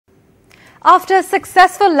After a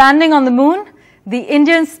successful landing on the moon, the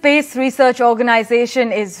Indian Space Research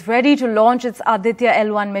Organization is ready to launch its Aditya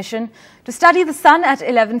L1 mission to study the sun at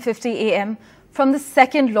 11:50 a.m. from the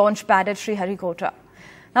second launch pad at Sriharikota.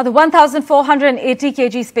 Now, the 1,480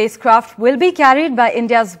 kg spacecraft will be carried by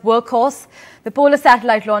India's workhorse, the Polar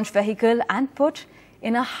Satellite Launch Vehicle, and put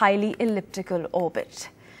in a highly elliptical orbit.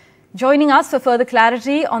 Joining us for further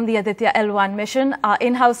clarity on the Aditya L1 mission, our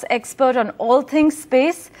in-house expert on all things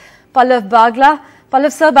space, Bagla.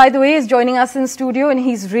 Pallav sir, by the way, is joining us in studio and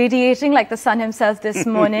he's radiating like the sun himself this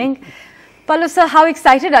morning. Pallav sir, how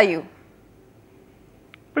excited are you?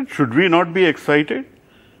 But should we not be excited?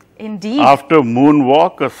 Indeed. After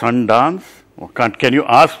moonwalk, a sun dance, can you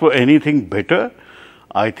ask for anything better?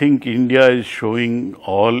 I think India is showing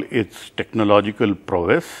all its technological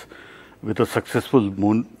prowess with a successful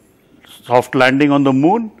soft landing on the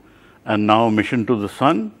moon and now mission to the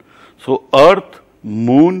sun. So Earth,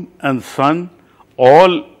 moon and sun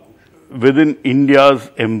all within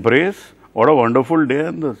India's embrace. What a wonderful day,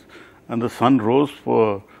 and the sun rose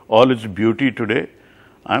for all its beauty today.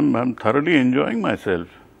 I'm thoroughly enjoying myself.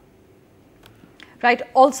 Right.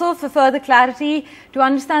 Also, for further clarity, to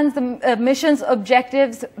understand the mission's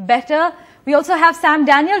objectives better, we also have Sam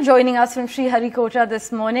Daniel joining us from Sriharikota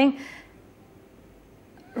this morning.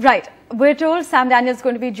 Right. We're told Sam Daniel is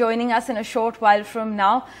going to be joining us in a short while from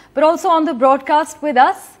now, but also on the broadcast with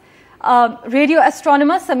us, radio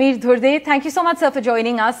astronomer Sameer Dhurde. Thank you so much, sir, for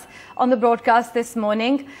joining us on the broadcast this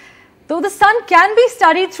morning. Though the sun can be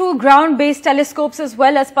studied through ground-based telescopes as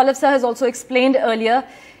well, as Pallav sir has also explained earlier,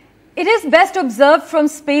 it is best observed from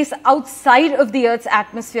space outside of the Earth's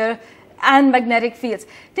atmosphere and magnetic fields.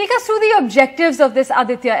 Take us through the objectives of this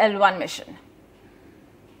Aditya L1 mission.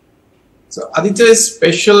 So Aditya is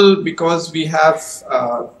special because we have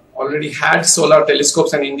already had solar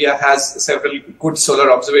telescopes and India has several good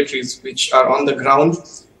solar observatories which are on the ground.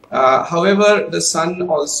 However, the sun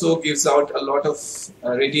also gives out a lot of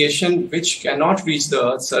radiation which cannot reach the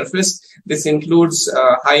Earth's surface. This includes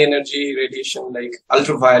high energy radiation like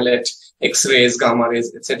ultraviolet, X-rays, gamma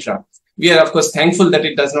rays, etc. We are of course thankful that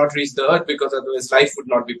it does not reach the Earth because otherwise life would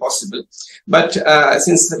not be possible. But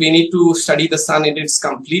since we need to study the sun in its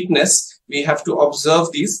completeness, we have to observe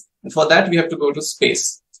these, and for that we have to go to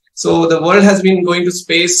space. So the world has been going to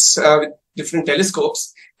space with different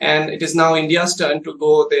telescopes, and it is now India's turn to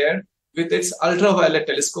go there with its ultraviolet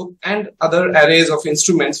telescope and other arrays of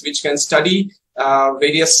instruments which can study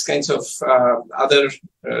various kinds of other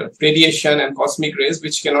radiation and cosmic rays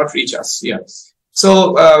which cannot reach us here.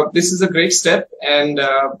 So this is a great step, and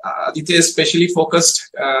Aditya is specially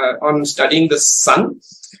focused on studying the sun,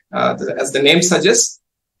 as the name suggests.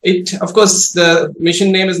 Of course, the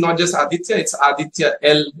mission name is not just Aditya, it's Aditya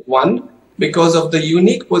L1 because of the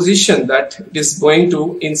unique position that it is going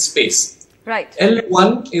to in space. Right.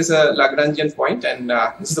 L1 is a Lagrangian point, and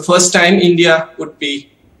this is the first time India would be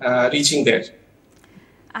reaching there.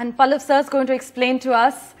 And Pallav sir is going to explain to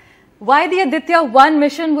us why the Aditya 1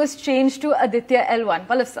 mission was changed to Aditya L1.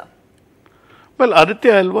 Pallav sir. Well,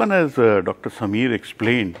 Aditya L1, as Dr. Sameer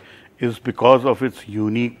explained, is because of its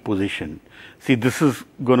unique position. See, this is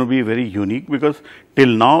going to be very unique because till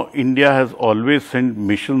now India has always sent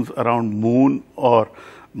missions around Moon or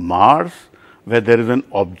Mars where there is an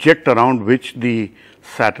object around which the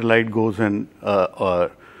satellite goes and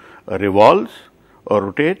revolves or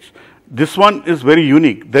rotates. This one is very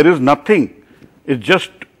unique. There is nothing. It's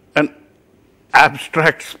just an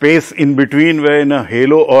abstract space in between where in a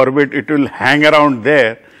halo orbit it will hang around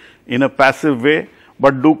there in a passive way,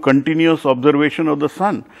 but do continuous observation of the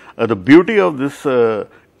sun. The beauty of this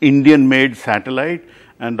Indian-made satellite,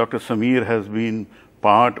 and Dr. Sameer has been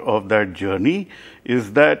part of that journey,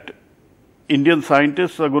 is that Indian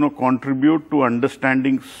scientists are going to contribute to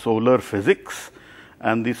understanding solar physics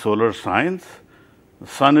and the solar science. The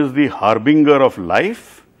sun is the harbinger of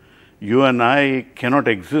life. You and I cannot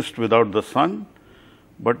exist without the sun,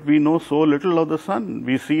 but we know so little of the sun.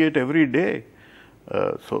 We see it every day.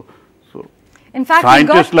 In fact,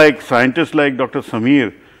 scientists like Dr.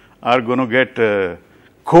 Sameer are going to get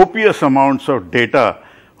copious amounts of data,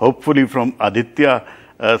 hopefully from Aditya,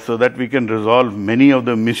 so that we can resolve many of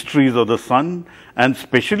the mysteries of the sun, and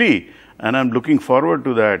especially, and I'm looking forward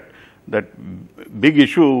to that big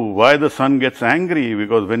issue, why the sun gets angry,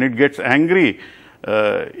 because when it gets angry,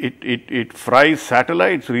 it fries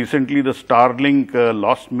satellites. Recently, the Starlink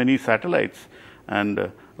lost many satellites,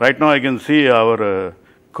 and right now I can see our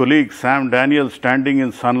colleague Sam Daniel standing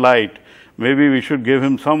in sunlight. Maybe we should give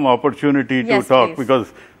him some opportunity to talk,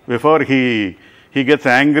 because before he gets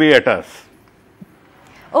angry at us.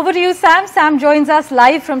 Over to you, Sam. Sam joins us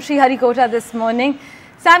live from Sriharikota this morning.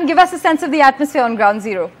 Sam, give us a sense of the atmosphere on ground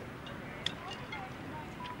zero.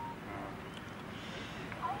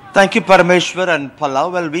 Thank you, Parmeshwar and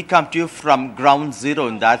Pallava. Well, we come to you from ground zero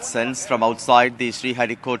in that sense, from outside the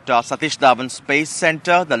Sriharikota Satish Dhawan Space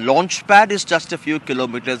Center. The launch pad is just a few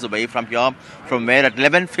kilometers away from here, from where at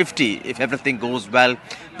 11:50, if everything goes well,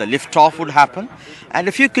 the liftoff would happen. And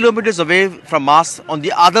a few kilometers away from us, on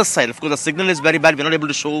the other side, of course, the signal is very bad. We're not able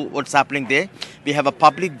to show what's happening there. We have a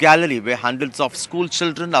public gallery where hundreds of school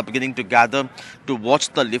children are beginning to gather to watch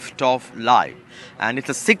the liftoff live. And it's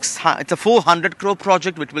a 400 crore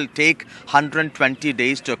project which will take 120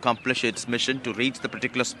 days to accomplish its mission to reach the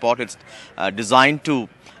particular spot it's designed to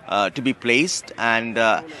be placed. And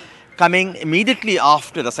coming immediately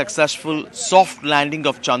after the successful soft landing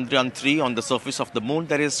of Chandrayaan-3 on the surface of the moon,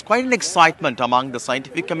 there is quite an excitement among the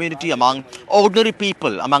scientific community, among ordinary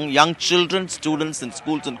people, among young children, students in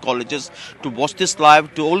schools and colleges to watch this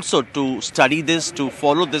live, to study this, to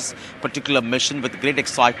follow this particular mission with great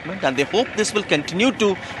excitement. And they hope this will continue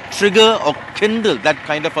to trigger or kindle that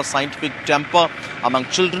kind of a scientific temper among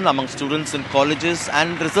children, among students in colleges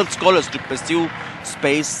and research scholars to pursue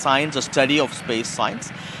space science or study of space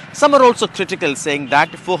science. Some are also critical, saying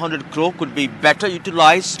that 400 crore could be better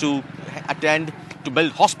utilized to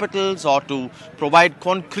build hospitals or to provide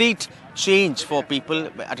concrete change for people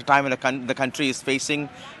at a time when the country is facing,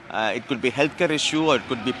 it could be healthcare issue or it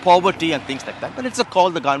could be poverty and things like that. But it's a call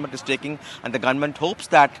the government is taking, and the government hopes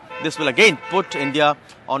that this will again put India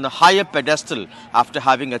on a higher pedestal after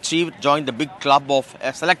having joined the big club of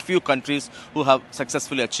a select few countries who have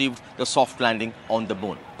successfully achieved the soft landing on the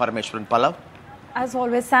moon. Parmeshwar and Pallava. As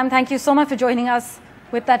always, Sam, thank you so much for joining us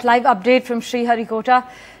with that live update from Sriharikota.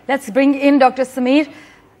 Let's bring in Dr. Sameer.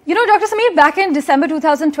 You know, Dr. Sameer, back in December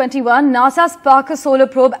 2021, NASA's Parker solar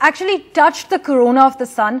probe actually touched the corona of the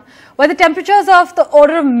sun, where the temperatures are of the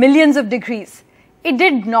order of millions of degrees. It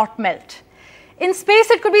did not melt. In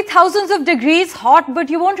space, it could be thousands of degrees hot, but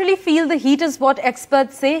you won't really feel the heat, is what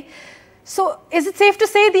experts say. So, is it safe to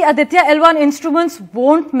say the Aditya L1 instruments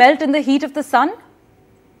won't melt in the heat of the sun?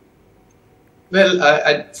 Well,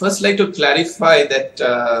 I'd first like to clarify that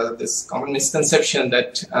this common misconception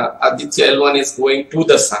that Aditya L1 is going to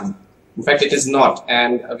the sun. In fact, it is not.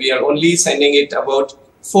 And we are only sending it about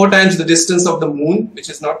 4 times the distance of the moon, which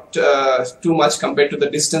is not too much compared to the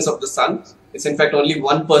distance of the sun. It's in fact only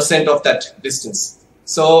 1% of that distance.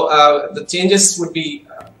 So the changes would be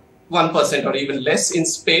 1% or even less in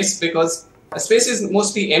space, because space is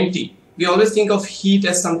mostly empty. We always think of heat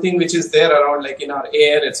as something which is there around, like in our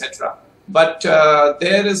air, etc. But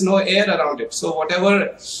there is no air around it. So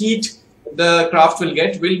whatever heat the craft will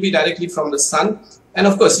get will be directly from the sun. And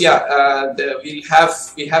of course, yeah, we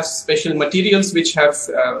have special materials which have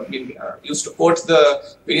been used to coat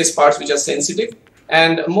the various parts which are sensitive.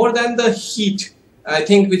 And more than the heat, I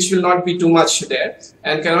think, which will not be too much there,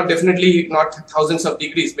 and definitely not thousands of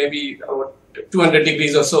degrees, maybe 200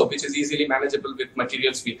 degrees or so, which is easily manageable with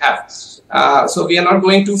materials we have. So we are not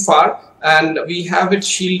going too far, and we have it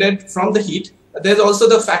shielded from the heat. There's also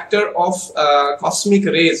the factor of cosmic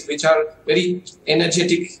rays, which are very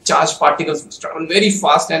energetic charged particles which travel very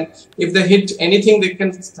fast, and if they hit anything, they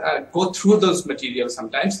can go through those materials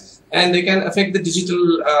sometimes, and they can affect the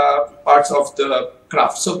digital parts of the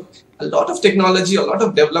craft. So a lot of technology, a lot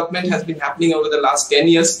of development has been happening over the last 10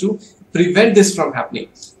 years to prevent this from happening.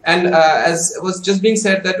 And as was just being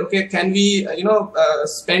said that, okay, can we,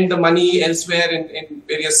 spend the money elsewhere in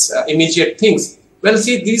various immediate things? Well,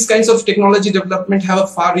 see, these kinds of technology development have a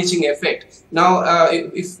far-reaching effect. Now,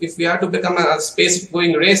 if we are to become a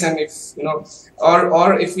space-going race, and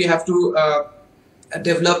or if we have to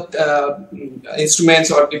develop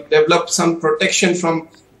instruments or develop some protection from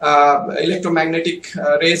electromagnetic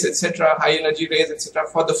rays, etc., high-energy rays, etc.,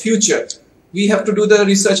 for the future, we have to do the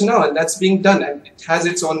research now, and that's being done, and it has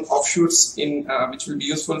its own offshoots which will be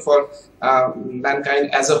useful for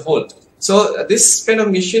mankind as a whole. So this kind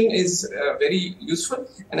of mission is very useful,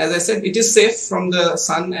 and as I said, it is safe from the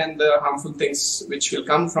sun and the harmful things which will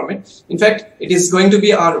come from it. In fact, it is going to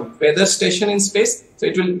be our weather station in space, so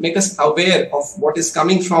it will make us aware of what is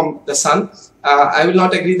coming from the sun. I will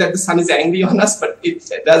not agree that the sun is angry on us, but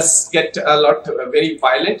it does get a lot very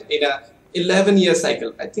violent in a 11-year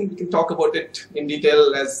cycle. I think we can talk about it in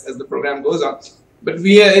detail as the program goes on. But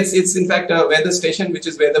it's in fact a weather station which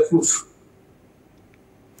is weather-proof.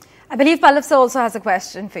 I believe Pallava sir also has a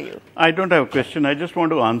question for you. I don't have a question. I just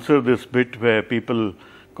want to answer this bit where people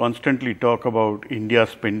constantly talk about India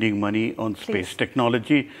spending money on space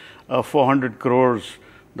technology. 400 crores,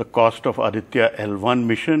 the cost of Aditya L1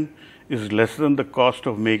 mission, is less than the cost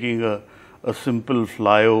of making a simple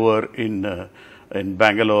flyover in in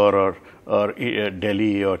Bangalore or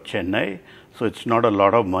Delhi or Chennai. So it's not a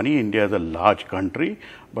lot of money. India is a large country,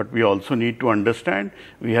 but we also need to understand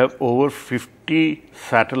we have over 50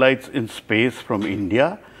 satellites in space from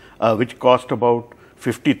India, which cost about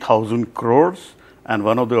 50,000 crores. And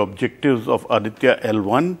one of the objectives of Aditya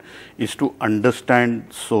L1 is to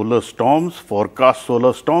understand solar storms, forecast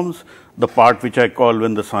solar storms, the part which I call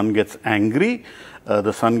when the sun gets angry,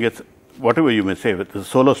 the sun gets, whatever you may say, the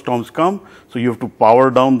solar storms come. So you have to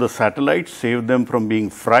power down the satellites, save them from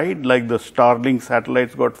being fried like the Starlink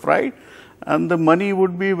satellites got fried, and the money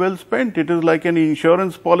would be well spent. It is like an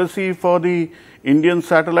insurance policy for the Indian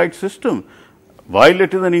satellite system. While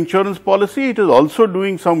it is an insurance policy, it is also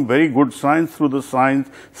doing some very good science through the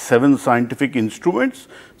 7 scientific instruments.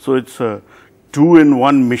 So it's a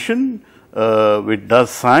 2-in-1 mission which does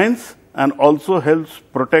science and also helps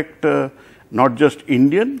protect not just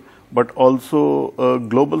Indian but also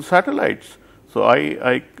global satellites. So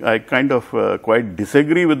I kind of quite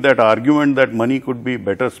disagree with that argument that money could be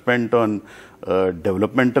better spent on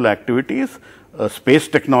developmental activities. Space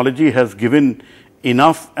technology has given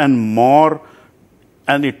enough and more,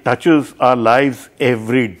 and it touches our lives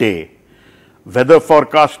every day. Weather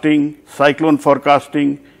forecasting, cyclone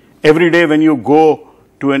forecasting, every day when you go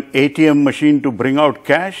to an ATM machine to bring out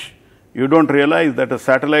cash, you don't realize that a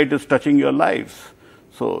satellite is touching your lives.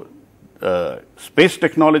 So space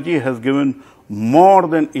technology has given more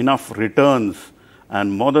than enough returns,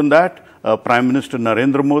 and more than that, Prime Minister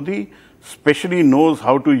Narendra Modi specially knows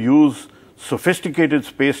how to use sophisticated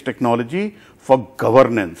space technology for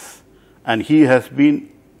governance. And he has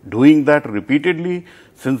been doing that repeatedly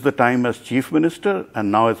since the time as Chief Minister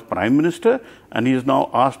and now as Prime Minister, and he is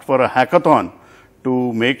now asked for a hackathon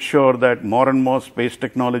to make sure that more and more space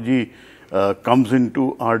technology comes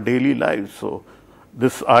into our daily lives. So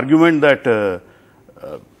this argument that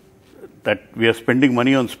that we are spending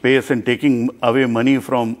money on space and taking away money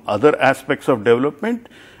from other aspects of development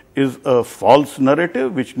is a false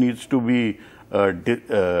narrative which needs to be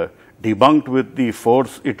debunked with the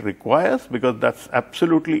force it requires, because that's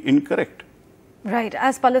absolutely incorrect. Right.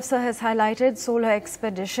 As Pallav sir has highlighted, solar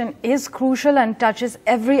expedition is crucial and touches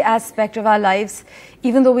every aspect of our lives,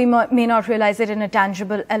 even though we may not realize it in a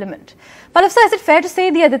tangible element. Pallav sir, is it fair to say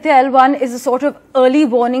the Aditya L1 is a sort of early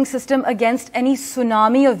warning system against any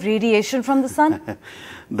tsunami of radiation from the sun?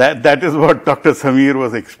 That is what Dr. Samir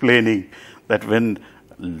was explaining, that when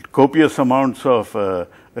copious amounts of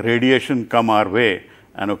radiation come our way,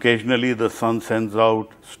 and occasionally the sun sends out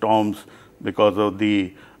storms because of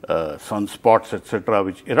the sunspots, etc.,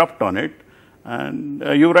 which erupt on it. And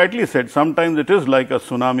you rightly said, sometimes it is like a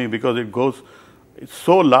tsunami because it's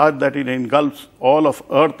so large that it engulfs all of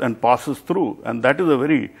Earth and passes through. And that is a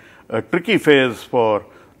very tricky phase for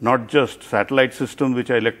not just satellite systems which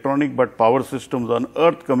are electronic, but power systems on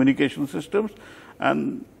Earth, communication systems.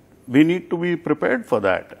 And we need to be prepared for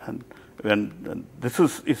that. And this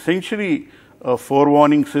is essentially a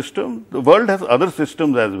forewarning system. The world has other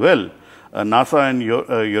systems as well. NASA and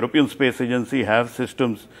European Space Agency have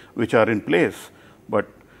systems which are in place, but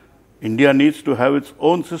India needs to have its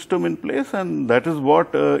own system in place, and that is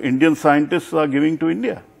what Indian scientists are giving to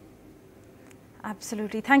India.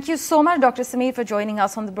 Absolutely. Thank you so much, Dr. Samir, for joining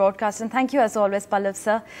us on the broadcast, and thank you as always, Pallav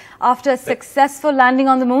sir. After a successful landing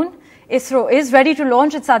on the moon, ISRO is ready to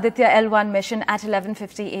launch its Aditya L1 mission at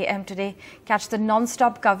 11:50 a.m. today. Catch the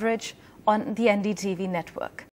non-stop coverage on the NDTV network.